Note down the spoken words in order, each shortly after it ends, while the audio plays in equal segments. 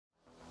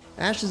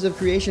Ashes of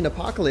Creation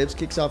Apocalypse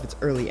kicks off its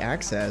early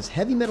access,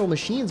 Heavy Metal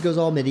Machines goes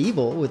all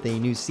medieval with a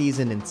new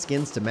season and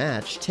skins to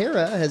match,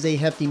 Tera has a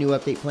hefty new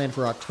update planned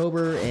for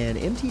October, and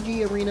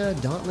MTG Arena,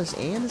 Dauntless,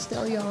 and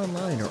Nostalgia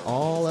Online are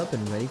all up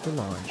and ready for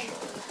launch.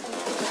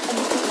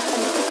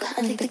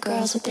 I think the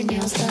girls with their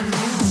nails done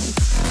now.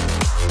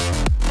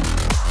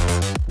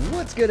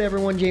 What's good,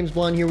 everyone? James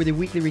Blonde here with a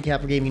weekly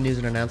recap of gaming news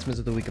and announcements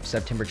of the week of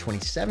September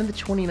 27th,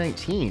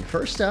 2019.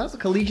 First up,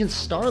 Collegiate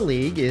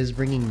StarLeague is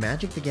bringing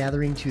Magic the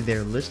Gathering to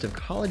their list of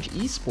college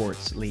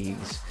esports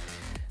leagues.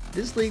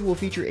 This league will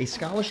feature a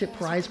scholarship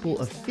prize pool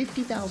of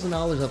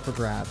 $50,000 up for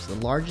grabs, the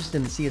largest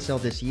in the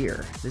CSL this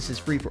year. This is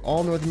free for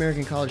all North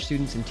American college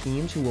students and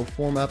teams who will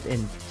form up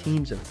in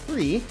teams of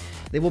 3.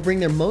 They will bring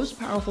their most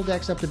powerful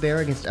decks up to bear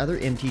against other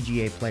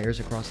MTGA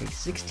players across a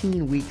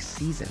 16-week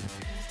season.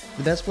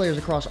 The best players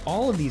across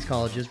all of these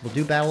colleges will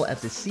do battle at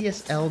the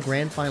CSL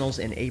Grand Finals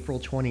in April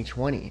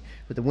 2020,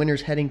 with the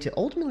winners heading to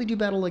ultimately do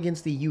battle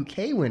against the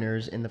UK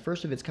winners in the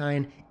first of its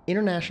kind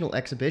International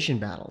Exhibition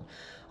Battle.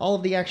 All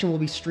of the action will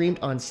be streamed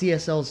on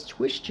CSL's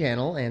Twitch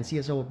channel, and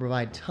CSL will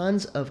provide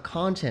tons of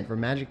content for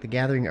Magic the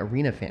Gathering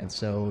Arena fans,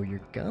 so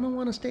you're gonna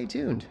want to stay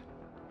tuned.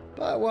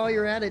 But while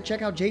you're at it,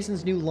 check out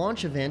Jason's new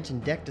launch event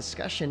and deck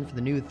discussion for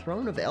the new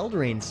Throne of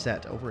Eldraine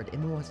set over at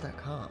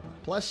MMOs.com.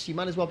 Plus, you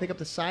might as well pick up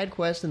the side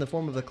quest in the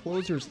form of the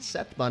Closer's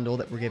Seth bundle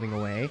that we're giving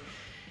away.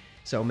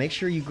 So make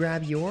sure you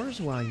grab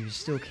yours while you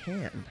still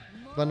can.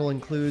 The bundle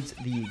includes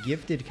the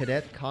Gifted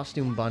Cadet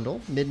Costume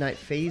Bundle, Midnight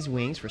Phase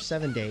Wings for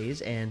 7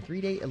 days, and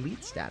 3-day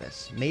Elite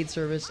Status, Maid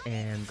Service,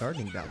 and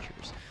Gardening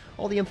Vouchers.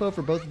 All the info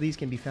for both of these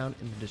can be found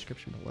in the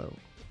description below.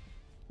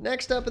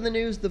 Next up in the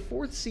news, the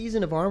 4th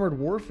season of Armored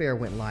Warfare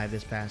went live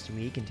this past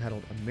week,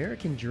 entitled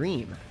American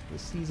Dream.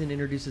 This season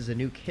introduces a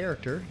new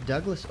character,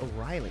 Douglas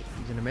O'Reilly.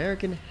 He's an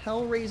American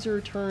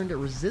Hellraiser turned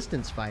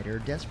resistance fighter,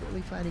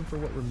 desperately fighting for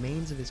what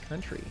remains of his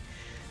country.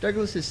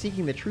 Douglas is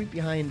seeking the truth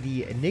behind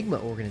the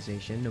Enigma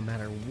organization, no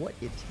matter what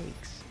it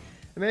takes.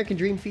 American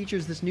Dream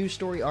features this new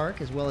story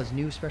arc, as well as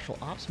new special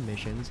ops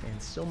missions,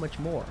 and so much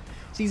more.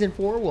 Season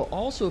 4 will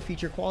also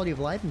feature quality of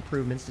life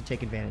improvements to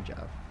take advantage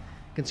of.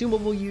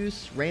 Consumable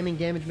use, ramming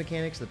damage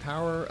mechanics, the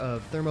power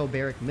of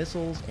thermobaric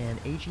missiles, and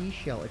HE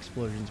shell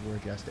explosions were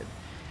adjusted.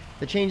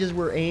 The changes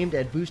were aimed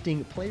at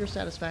boosting player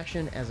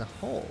satisfaction as a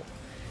whole.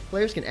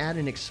 Players can add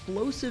an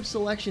explosive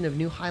selection of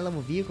new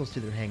high-level vehicles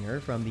to their hangar,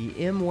 from the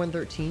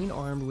M113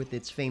 armed with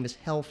its famous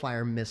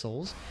Hellfire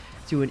missiles,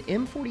 to an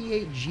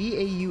M48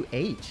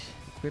 GAU-8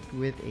 equipped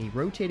with a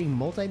rotating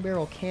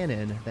multi-barrel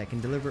cannon that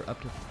can deliver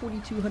up to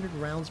 4,200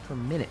 rounds per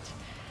minute.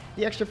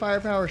 The extra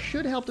firepower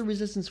should help the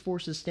Resistance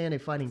forces stand a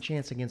fighting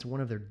chance against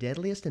one of their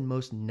deadliest and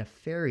most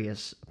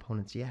nefarious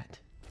opponents yet.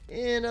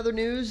 In other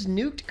news,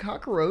 Nuked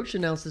Cockroach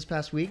announced this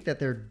past week that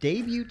their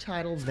debut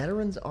title,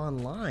 Veterans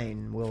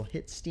Online, will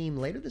hit Steam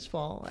later this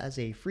fall as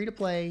a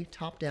free-to-play,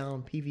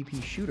 top-down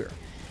PvP shooter.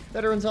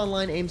 Veterans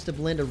Online aims to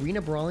blend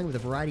arena brawling with a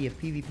variety of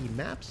PvP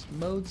maps,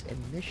 modes, and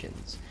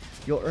missions.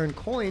 You'll earn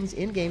coins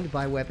in-game to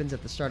buy weapons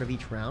at the start of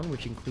each round,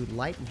 which include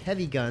light and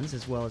heavy guns,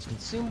 as well as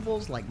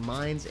consumables like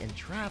mines and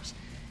traps,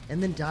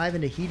 and then dive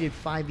into heated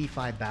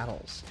 5v5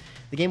 battles.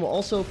 The game will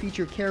also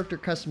feature character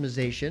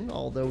customization,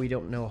 although we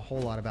don't know a whole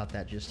lot about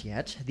that just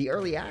yet. The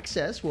early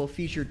access will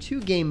feature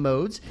 2 game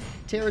modes,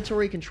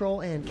 Territory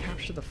Control and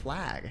Capture the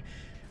Flag.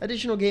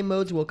 Additional game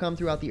modes will come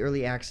throughout the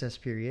early access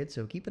period,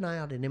 so keep an eye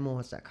out at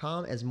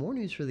MMOs.com as more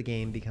news for the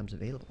game becomes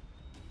available.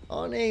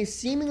 On a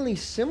seemingly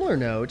similar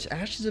note,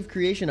 Ashes of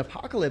Creation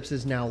Apocalypse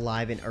is now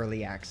live in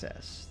early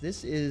access.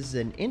 This is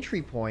an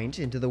entry point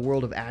into the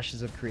world of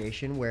Ashes of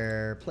Creation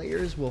where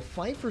players will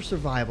fight for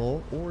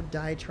survival or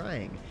die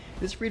trying.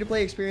 This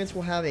free-to-play experience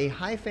will have a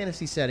high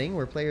fantasy setting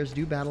where players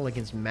do battle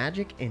against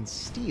magic and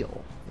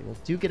steel. They will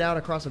duke it out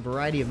across a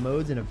variety of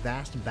modes in a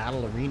vast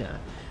battle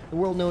arena. The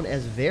world known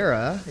as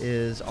Vera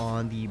is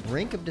on the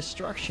brink of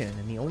destruction,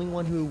 and the only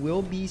one who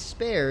will be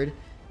spared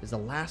is the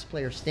last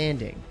player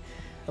standing.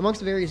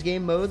 Amongst the various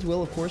game modes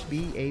will, of course,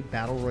 be a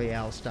Battle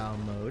Royale style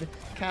mode,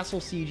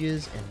 castle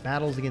sieges, and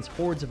battles against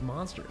hordes of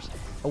monsters.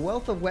 A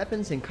wealth of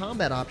weapons and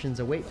combat options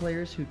await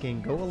players who can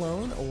go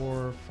alone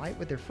or fight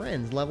with their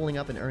friends, leveling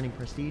up and earning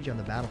prestige on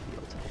the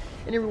battlefield.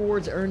 Any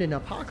rewards earned in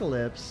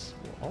Apocalypse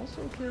will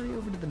also carry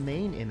over to the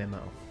main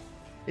MMO.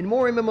 In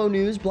more MMO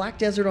news, Black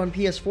Desert on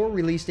PS4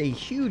 released a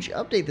huge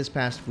update this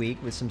past week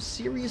with some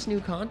serious new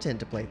content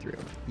to play through.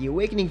 The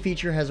Awakening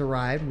feature has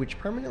arrived, which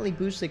permanently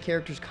boosts the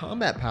character's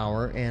combat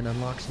power and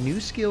unlocks new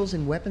skills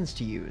and weapons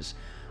to use.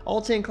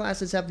 All 10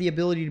 classes have the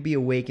ability to be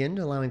awakened,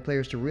 allowing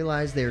players to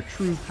realize their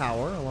true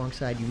power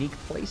alongside unique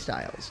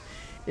playstyles.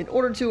 In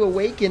order to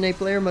awaken, a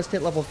player must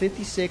hit level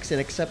 56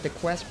 and accept a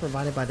quest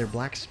provided by their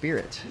Black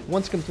Spirit.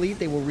 Once complete,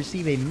 they will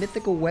receive a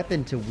mythical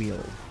weapon to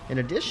wield. In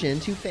addition,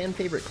 2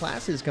 fan-favorite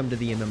classes come to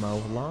the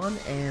MMO, Lon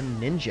and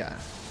Ninja.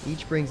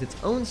 Each brings its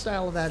own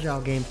style of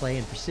agile gameplay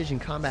and precision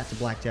combat to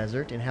Black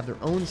Desert and have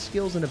their own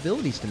skills and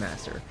abilities to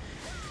master.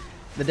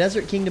 The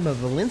Desert Kingdom of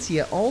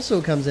Valencia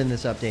also comes in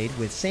this update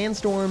with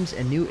sandstorms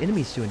and new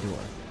enemies to endure.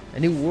 A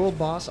new world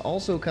boss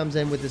also comes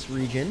in with this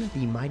region,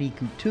 the Mighty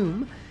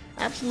Kutum.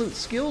 Absolute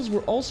skills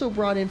were also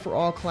brought in for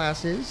all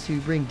classes to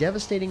bring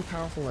devastating,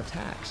 powerful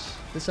attacks.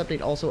 This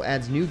update also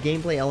adds new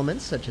gameplay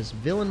elements such as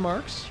villain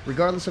marks.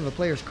 Regardless of a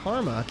player's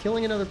karma,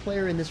 killing another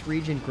player in this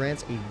region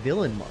grants a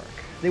villain mark.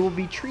 They will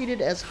be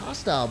treated as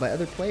hostile by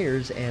other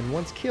players, and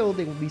once killed,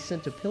 they will be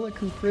sent to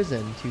Piliku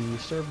Prison to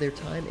serve their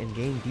time and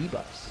gain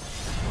debuffs.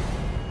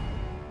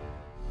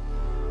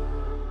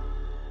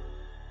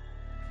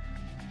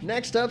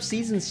 Next up,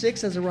 Season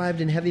 6 has arrived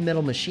in Heavy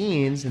Metal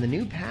Machines, and the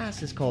new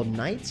pass is called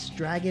Knights,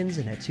 Dragons,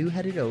 and a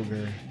Two-Headed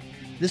Ogre.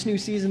 This new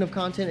season of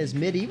content is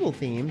medieval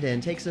themed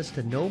and takes us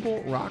to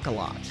Noble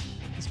Rock-a-Lot.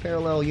 This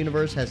parallel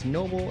universe has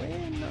noble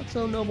and not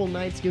so noble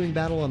knights doing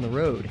battle on the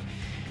road.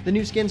 The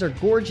new skins are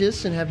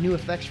gorgeous and have new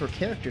effects for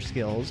character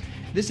skills.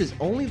 This is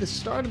only the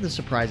start of the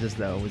surprises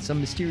though, with some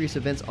mysterious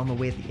events on the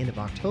way at the end of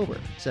October,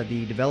 said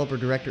the developer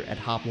director at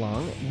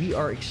Hoplong. We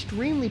are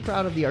extremely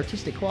proud of the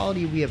artistic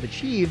quality we have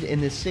achieved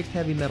in this 6th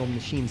Heavy Metal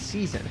Machines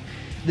season.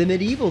 The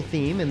medieval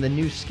theme and the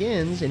new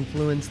skins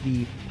influence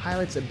the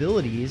pilot's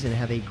abilities and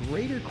have a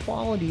greater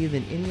quality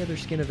than any other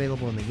skin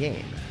available in the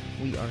game.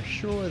 We are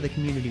sure the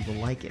community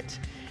will like it.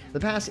 The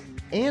pass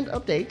and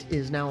update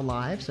is now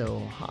live, so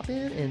hop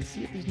in and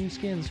see if these new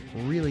skins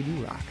really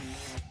do rock.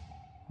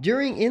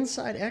 During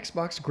Inside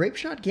Xbox,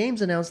 Grapeshot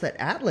Games announced that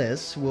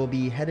Atlas will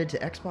be headed to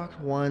Xbox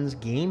One's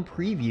game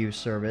preview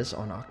service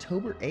on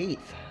October 8th.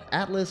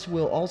 Atlas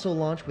will also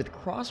launch with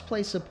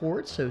crossplay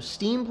support, so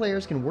Steam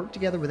players can work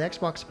together with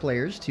Xbox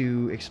players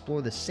to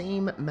explore the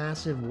same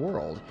massive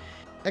world.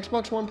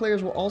 Xbox One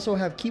players will also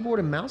have keyboard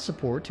and mouse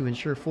support to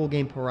ensure full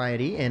game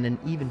variety and an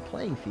even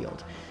playing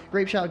field.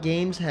 Grapeshot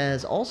Games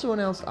has also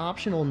announced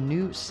optional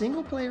new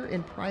single-player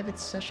and private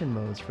session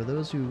modes for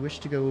those who wish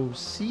to go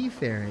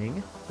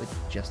seafaring with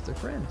just their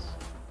friends.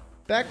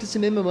 Back to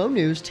some MMO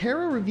news,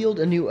 Tera revealed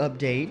a new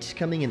update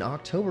coming in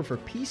October for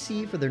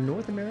PC for their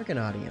North American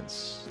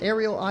audience.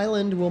 Ariel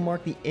Island will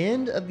mark the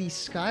end of the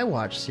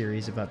Skywatch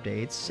series of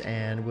updates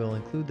and will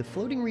include the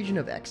floating region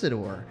of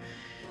Exodore.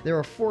 There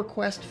are 4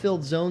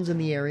 quest-filled zones in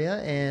the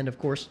area, and of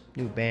course,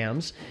 new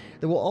BAMs.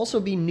 There will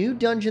also be new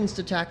dungeons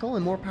to tackle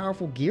and more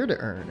powerful gear to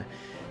earn.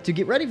 To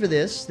get ready for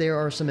this, there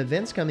are some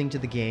events coming to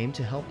the game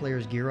to help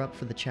players gear up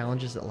for the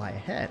challenges that lie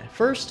ahead.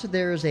 First,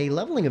 there's a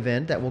leveling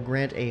event that will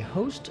grant a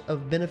host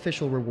of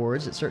beneficial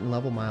rewards at certain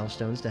level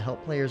milestones to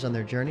help players on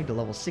their journey to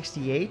level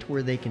 68,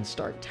 where they can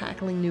start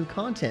tackling new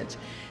content.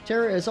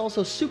 Tera is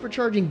also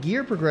supercharging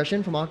gear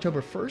progression from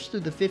October 1st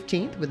through the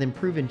 15th with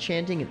improved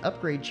enchanting and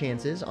upgrade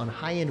chances on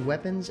high-end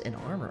weapons and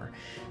armor.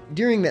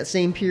 During that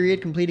same period,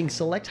 completing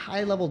select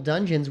high-level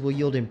dungeons will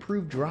yield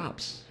improved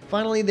drops.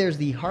 Finally, there's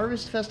the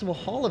Harvest Festival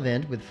Hall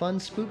event with fun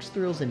spooks,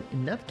 thrills, and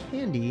enough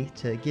candy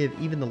to give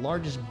even the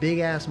largest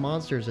big-ass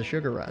monsters a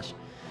sugar rush.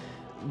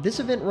 This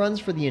event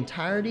runs for the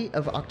entirety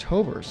of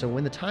October, so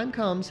when the time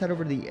comes, head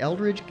over to the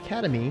Eldridge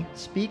Academy,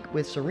 speak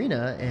with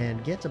Serena,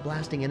 and get to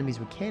blasting enemies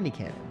with candy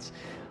cannons.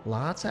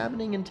 Lots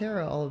happening in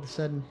Tera all of a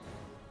sudden.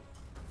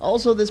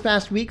 Also this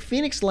past week,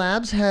 Phoenix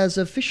Labs has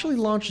officially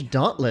launched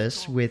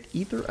Dauntless with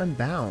Aether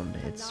Unbound,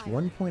 its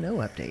 1.0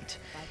 update.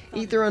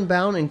 Aether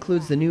Unbound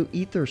includes the new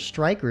Aether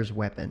Striker's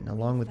weapon,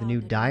 along with the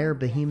new Dire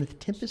Behemoth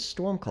Tempest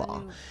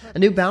Stormclaw. A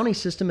new bounty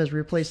system has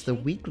replaced the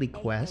weekly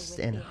quests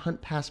and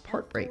Hunt Pass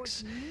part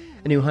breaks.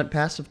 A new Hunt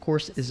Pass, of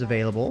course, is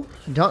available.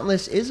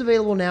 Dauntless is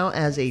available now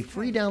as a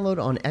free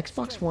download on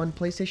Xbox One,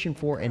 PlayStation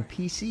 4, and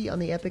PC on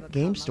the Epic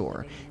Game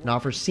Store, and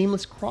offers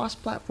seamless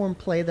cross-platform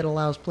play that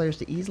allows players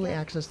to easily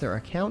access their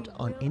account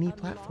on any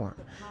platform.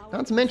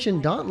 Not to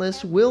mention,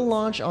 Dauntless will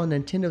launch on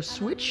Nintendo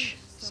Switch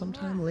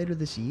sometime later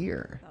this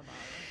year.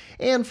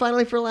 And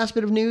finally, for a last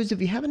bit of news,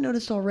 if you haven't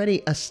noticed already,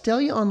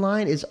 Astelia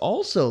Online is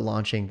also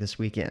launching this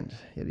weekend.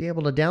 You'll be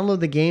able to download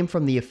the game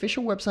from the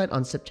official website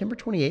on September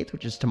 28th,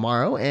 which is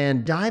tomorrow,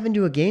 and dive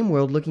into a game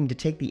world looking to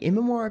take the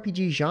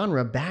MMORPG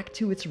genre back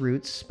to its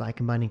roots by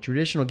combining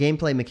traditional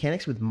gameplay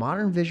mechanics with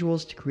modern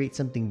visuals to create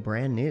something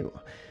brand new.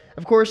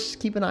 Of course,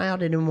 keep an eye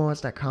out at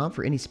MMOs.com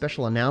for any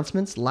special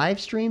announcements, live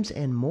streams,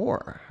 and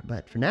more.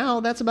 But for now,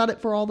 that's about it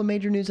for all the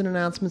major news and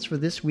announcements for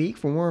this week.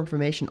 For more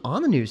information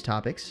on the news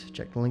topics,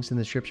 check the links in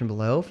the description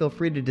below. Feel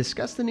free to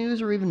discuss the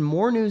news or even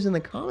more news in the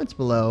comments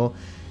below.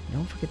 And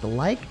don't forget to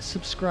like,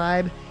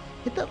 subscribe,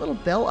 hit that little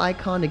bell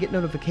icon to get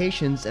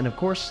notifications, and of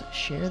course,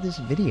 share this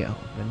video.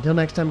 But until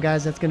next time,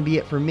 guys, that's going to be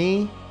it for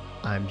me.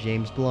 I'm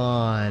James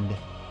Blonde.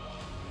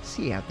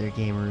 See you out there,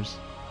 gamers.